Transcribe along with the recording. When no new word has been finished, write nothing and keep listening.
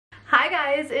Hi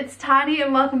guys, it's Tarnie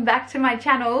and welcome back to my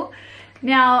channel.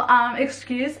 Now,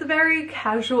 excuse the very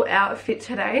casual outfit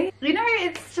today. You know,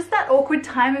 it's just that awkward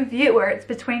time of year where it's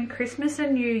between Christmas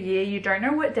and New Year. You don't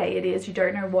know what day it is, you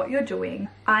don't know what you're doing.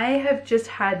 I have just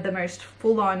had the most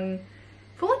full-on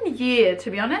year, to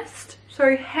be honest.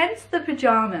 So hence the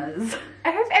pajamas.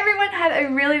 I hope everyone had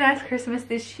a really nice Christmas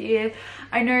this year.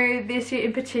 I know this year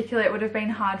in particular it would have been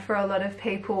hard for a lot of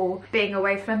people being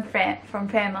away from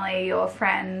family or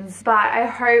friends, but I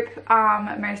hope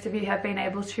most of you have been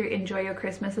able to enjoy your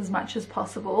Christmas as much as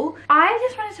possible. I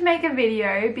just wanted to make a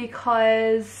video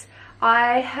because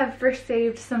I have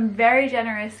received some very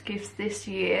generous gifts this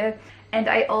year, and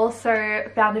I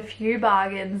also found a few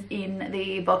bargains in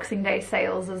the Boxing Day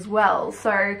sales as well.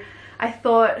 So I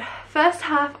thought first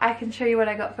half I can show you what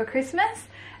I got for Christmas,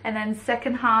 and then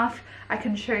second half I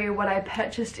can show you what I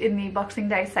purchased in the Boxing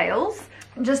Day sales.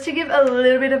 Just to give a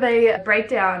little bit of a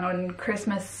breakdown on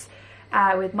Christmas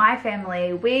with my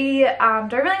family, we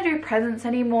don't really do presents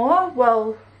anymore.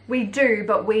 Well, we do,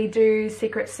 but we do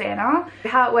Secret Santa.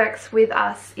 How it works with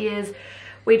us is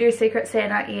we do Secret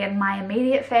Santa in my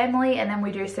immediate family, and then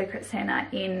we do Secret Santa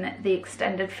in the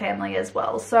extended family as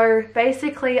well. So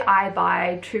basically I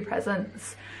buy 2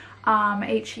 presents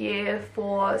each year,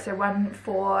 so one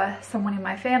for someone in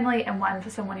my family and one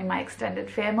for someone in my extended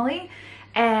family,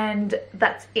 and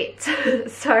that's it.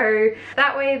 So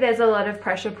that way there's a lot of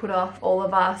pressure put off all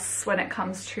of us when it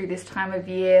comes to this time of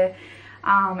year.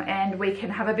 And we can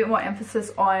have a bit more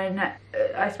emphasis on,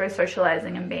 I suppose,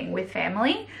 socializing and being with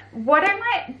family. What I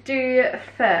might do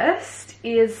first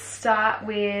is start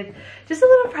with just a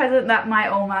little present that my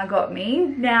Oma got me.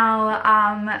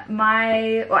 Now,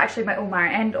 my Oma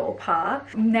and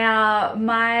Opa. Now,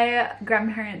 my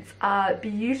grandparents are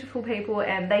beautiful people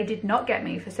and they did not get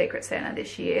me for Secret Santa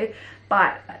this year,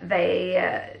 but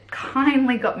they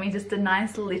kindly got me just a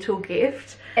nice little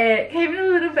gift. It came in a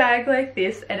little bag like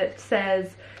this, and it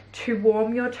says, "To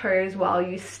warm your toes while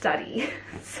you study."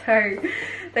 So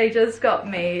they just got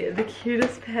me the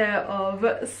cutest pair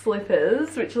of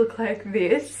slippers, which look like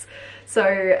this. So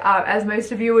as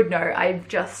most of you would know, I've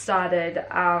just started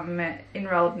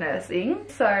enrolled nursing.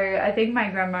 So I think my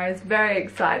grandma is very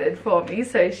excited for me.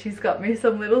 So she's got me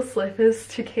some little slippers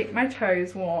to keep my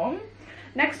toes warm.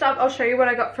 Next up, I'll show you what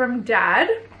I got from Dad.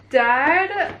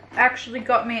 Dad actually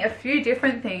got me a few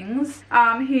different things.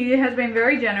 He has been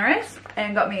very generous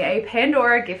and got me a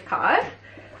Pandora gift card.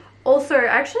 Also, I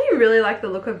actually really like the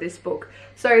look of this book.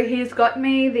 So he's got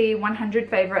me the 100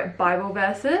 favorite Bible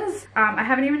verses. I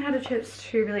haven't even had a chance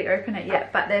to really open it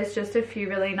yet, but there's just a few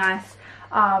really nice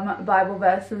Bible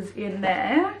verses in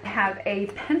there. I have a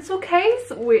pencil case,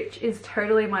 which is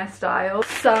totally my style.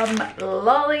 Some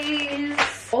lollies.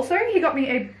 Also, he got me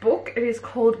a book. It is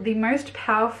called The Most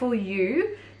Powerful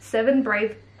You, 7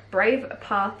 Brave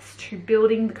Paths to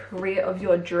Building the Career of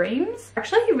Your Dreams.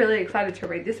 Actually, really excited to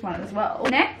read this one as well.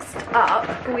 Next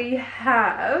up, we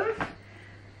have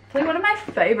probably one of my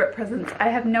favorite presents. I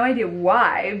have no idea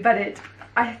why, but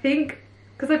I think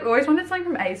because I've always wanted something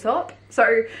from Aesop.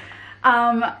 So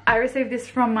I received this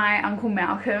from my Uncle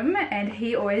Malcolm, and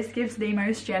he always gives the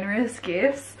most generous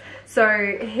gifts.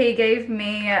 So he gave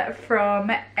me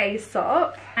from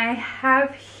Aesop. I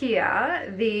have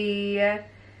here the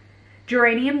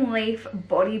geranium leaf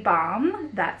body balm.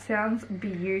 That sounds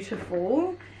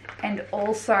beautiful. And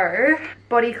also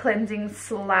body cleansing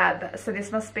slab. So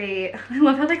this must be, I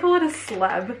love how they call it a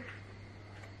slab.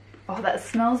 Oh, that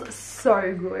smells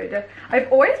so good.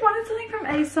 I've always wanted something from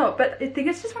Aesop, but I think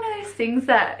it's just one of those things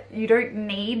that you don't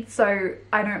need, so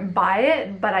I don't buy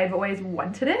it, but I've always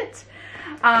wanted it.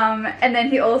 And then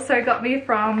he also got me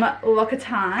from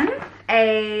L'Occitane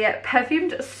a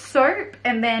perfumed soap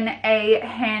and then a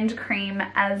hand cream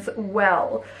as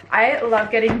well. I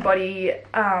love getting body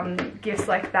gifts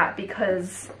like that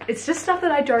because it's just stuff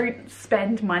that I don't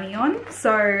spend money on.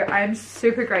 So I'm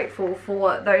super grateful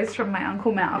for those from my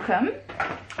Uncle Malcolm.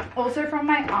 Also from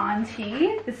my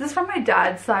auntie. This is from my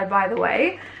dad's side, by the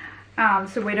way.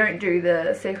 So we don't do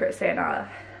the Secret Santa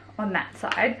on that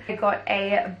side. I got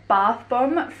a bath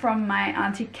bomb from my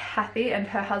auntie Kathy and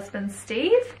her husband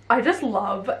Steve. I just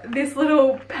love this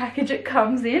little package it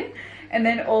comes in, and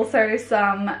then also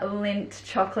some Lindt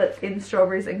chocolates in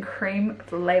strawberries and cream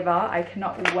flavor. I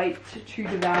cannot wait to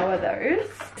devour those.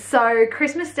 So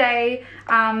Christmas Day,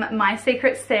 my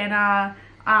Secret Santa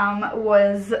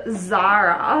was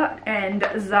Zara, and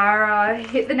Zara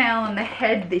hit the nail on the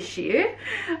head this year.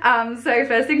 So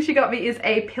first thing she got me is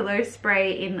a pillow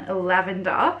spray in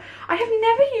lavender. I have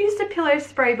never used a pillow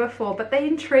spray before, but they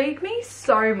intrigue me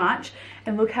so much,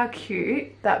 and look how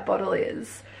cute that bottle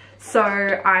is. So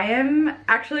I am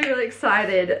actually really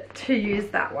excited to use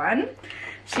that one.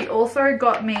 She also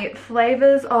got me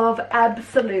flavors of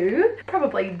Absolute,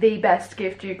 probably the best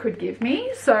gift you could give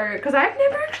me. So, because I've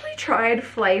never actually tried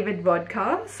flavored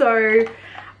vodka, so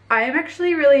I am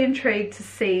actually really intrigued to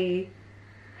see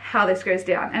how this goes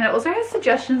down. And it also has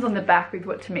suggestions on the back with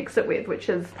what to mix it with, which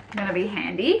is gonna be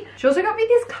handy. She also got me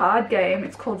this card game.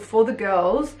 It's called For the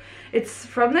Girls. It's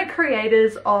from the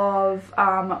creators of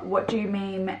What Do You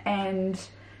Meme and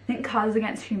I think Cards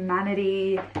Against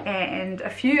Humanity and a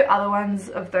few other ones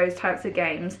of those types of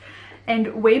games.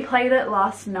 And we played it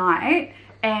last night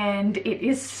and it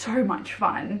is so much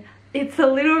fun. It's a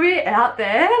little bit out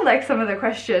there, like some of the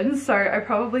questions, so I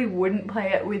probably wouldn't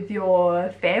play it with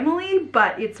your family,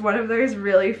 but it's one of those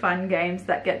really fun games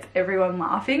that gets everyone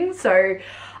laughing. So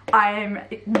I'm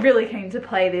really keen to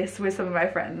play this with some of my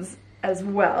friends as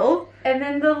well. And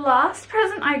then the last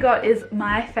present I got is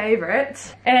my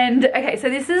favorite. And okay, so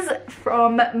this is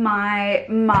from my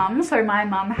mum. So my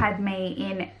mum had me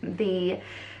in the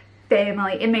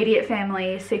immediate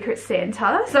family Secret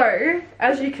Santa. So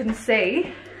as you can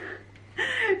see,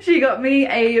 she got me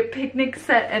a picnic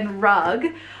set and rug.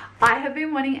 I have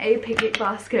been wanting a picnic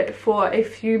basket for a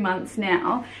few months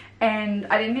now, and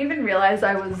I didn't even realize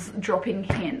I was dropping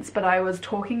hints, but I was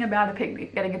talking about a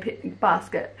picnic, getting a picnic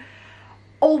basket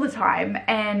all the time,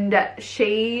 and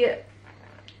she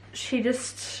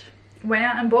just went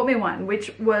out and bought me one,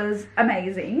 which was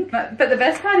amazing. But the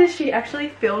best part is she actually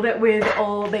filled it with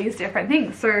all these different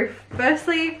things. So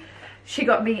firstly, she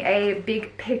got me a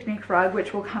big picnic rug,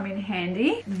 which will come in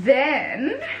handy.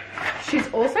 Then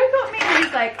she's also got me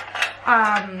these like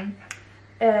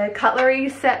cutlery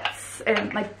sets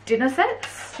and like dinner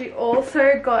sets. She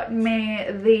also got me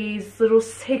these little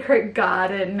secret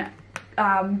garden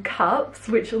cups,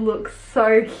 which look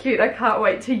so cute. I can't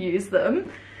wait to use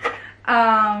them.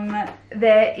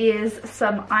 There is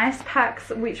some ice packs,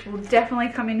 which will definitely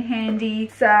come in handy.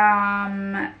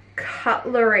 Some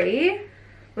cutlery,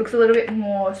 looks a little bit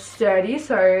more sturdy,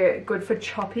 so good for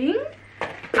chopping.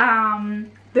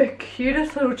 The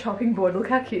cutest little chopping board, look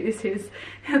how cute this is.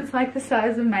 It's like the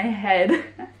size of my head.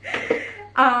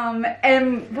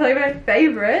 And probably my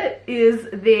favorite is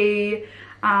the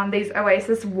these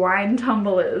Oasis wine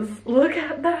tumblers. Look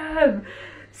at them.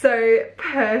 So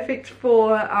perfect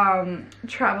for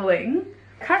traveling.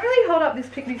 Can't really hold up this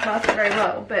picnic basket very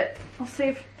well, but I'll see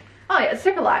if, oh yeah, it's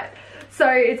super light. So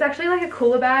it's actually like a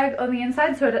cooler bag on the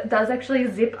inside, so it does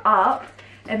actually zip up,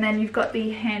 and then you've got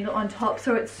the handle on top,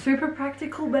 so it's super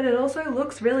practical, but it also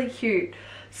looks really cute.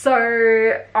 So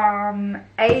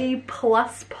A++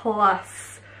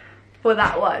 for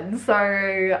that one. So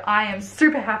I am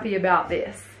super happy about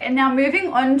this. And now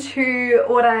moving on to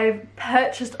what I've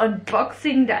purchased on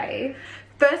Boxing Day.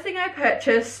 First thing I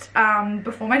purchased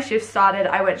before my shift started,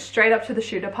 I went straight up to the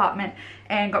shoe department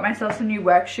and got myself some new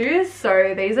work shoes.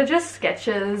 So these are just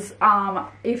Skechers.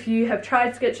 If you have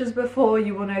tried Skechers before,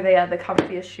 you will know they are the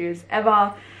comfiest shoes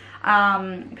ever.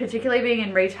 Particularly being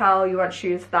in retail, you want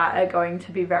shoes that are going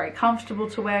to be very comfortable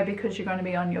to wear because you're going to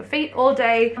be on your feet all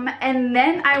day. And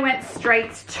then I went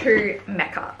straight to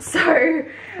Mecca. So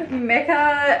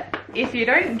Mecca, if you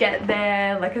don't get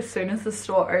there like as soon as the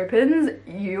store opens,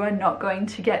 you are not going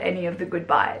to get any of the good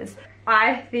buys.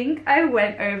 I think I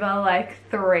went over like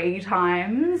 3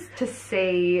 times to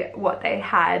see what they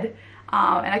had,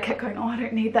 and I kept going, oh, I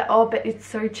don't need that, oh, but it's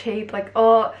so cheap, like,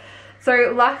 oh.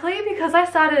 So luckily, because I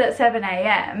started at 7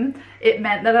 AM, it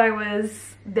meant that I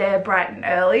was there bright and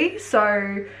early.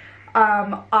 So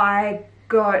I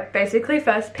got basically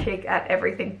first pick at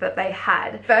everything that they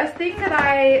had. First thing that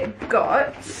I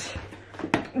got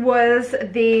was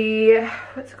the,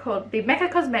 what's it called? The Mecca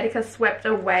Cosmetica Swept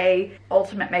Away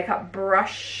Ultimate Makeup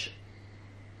Brush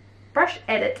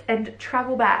Edit and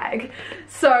Travel Bag.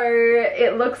 So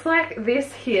it looks like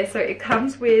this here. So it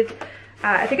comes with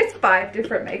I think it's 5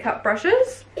 different makeup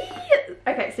brushes.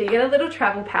 Okay, so you get a little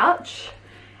travel pouch,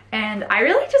 and I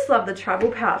really just love the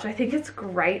travel pouch. I think it's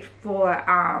great for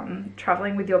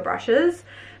traveling with your brushes,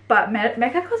 but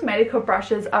Mecca Cosmetica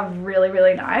brushes are really,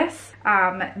 really nice.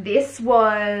 This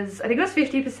was, I think it was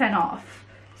 50% off.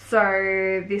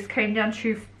 So this came down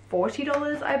to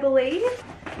 $40, I believe.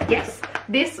 Yes,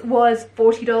 this was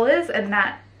 $40, and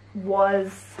that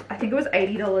was, I think it was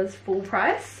 $80 full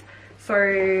price.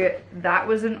 So that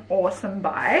was an awesome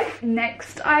buy.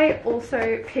 Next, I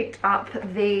also picked up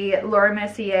the Laura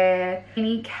Mercier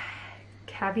Mini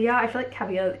Caviar. I feel like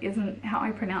caviar isn't how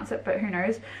I pronounce it, but who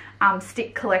knows.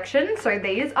 Stick collection. So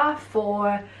these are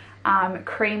 4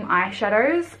 cream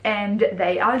eyeshadows, and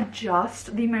they are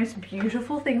just the most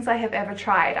beautiful things I have ever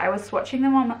tried. I was swatching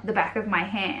them on the back of my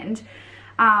hand.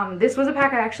 This was a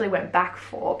pack I actually went back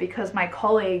for because my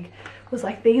colleague was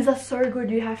like, these are so good,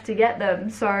 you have to get them.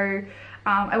 So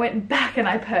I went back and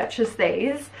I purchased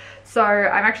these. So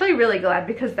I'm actually really glad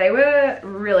because they were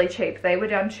really cheap. They were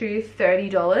down to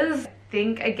 $30. I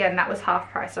think again that was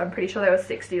half price, so I'm pretty sure they were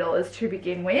 $60 to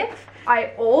begin with.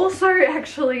 I also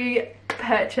actually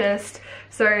purchased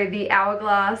the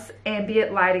Hourglass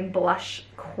Ambient Lighting Blush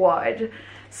Quad.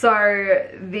 So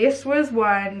this was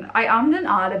one, I ummed and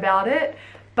ahed about it,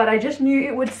 but I just knew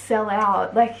it would sell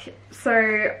out.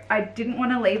 So I didn't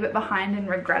want to leave it behind and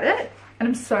regret it. And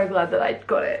I'm so glad that I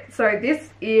got it. So this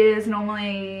is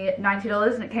normally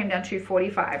 $90 and it came down to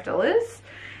 $45.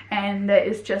 And there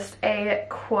is just a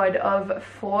quad of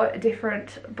 4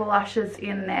 different blushes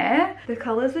in there. The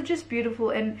colors are just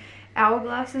beautiful, and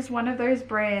Hourglass is one of those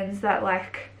brands that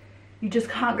you just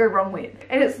can't go wrong with,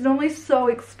 and it's normally so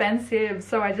expensive,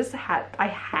 so I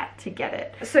had to get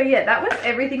it. So yeah, that was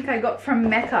everything I got from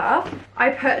Mecca.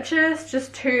 I purchased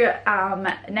just 2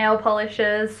 nail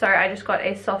polishes, so I just got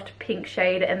a soft pink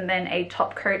shade and then a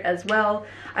top coat as well.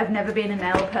 I've never been a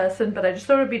nail person, but I just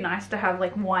thought it'd be nice to have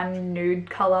one nude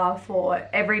color for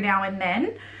every now and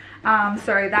then.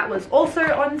 So that was also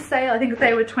on sale. I think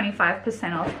they were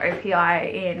 25% off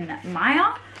OPI in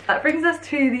Maya. That brings us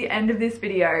to the end of this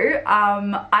video.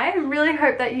 I really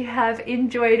hope that you have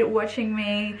enjoyed watching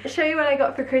me show you what I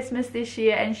got for Christmas this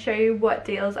year and show you what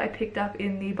deals I picked up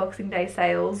in the Boxing Day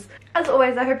sales. As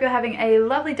always, I hope you're having a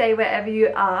lovely day wherever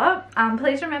you are.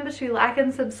 Please remember to like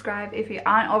and subscribe if you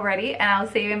aren't already, and I'll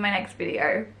see you in my next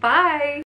video. Bye!